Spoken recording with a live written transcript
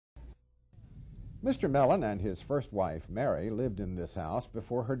Mr. Mellon and his first wife, Mary, lived in this house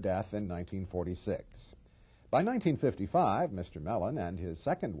before her death in 1946. By 1955, Mr. Mellon and his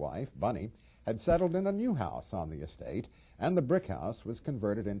second wife, Bunny, had settled in a new house on the estate, and the brick house was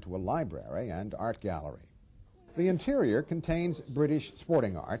converted into a library and art gallery. The interior contains British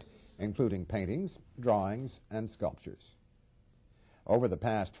sporting art, including paintings, drawings, and sculptures. Over the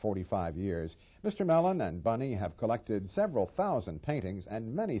past 45 years, Mr. Mellon and Bunny have collected several thousand paintings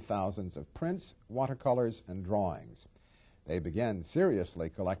and many thousands of prints, watercolors, and drawings. They began seriously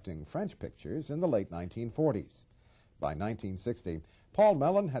collecting French pictures in the late 1940s. By 1960, Paul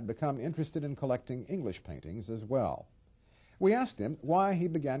Mellon had become interested in collecting English paintings as well. We asked him why he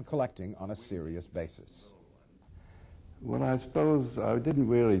began collecting on a serious basis. Well, I suppose I didn't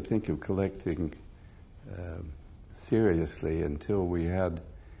really think of collecting seriously until we had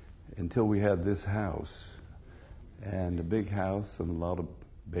this house, and a big house and a lot of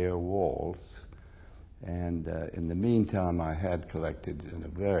bare walls. And in the meantime, I had collected in a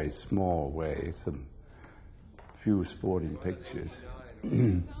very small way some few sporting pictures,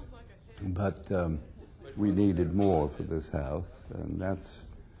 but we needed more for this house, and that's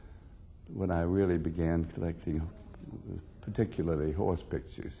when I really began collecting, particularly horse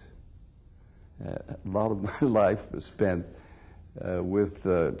pictures. A lot of my life was spent with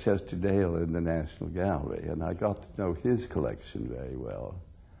Chester Dale in the National Gallery, and I got to know his collection very well.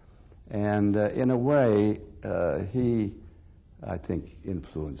 And in a way, he, I think,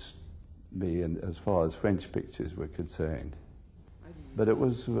 influenced me as far as French pictures were concerned. But it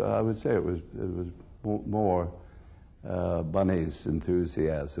was, I would say, it was more Bunny's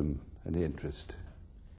enthusiasm and interest.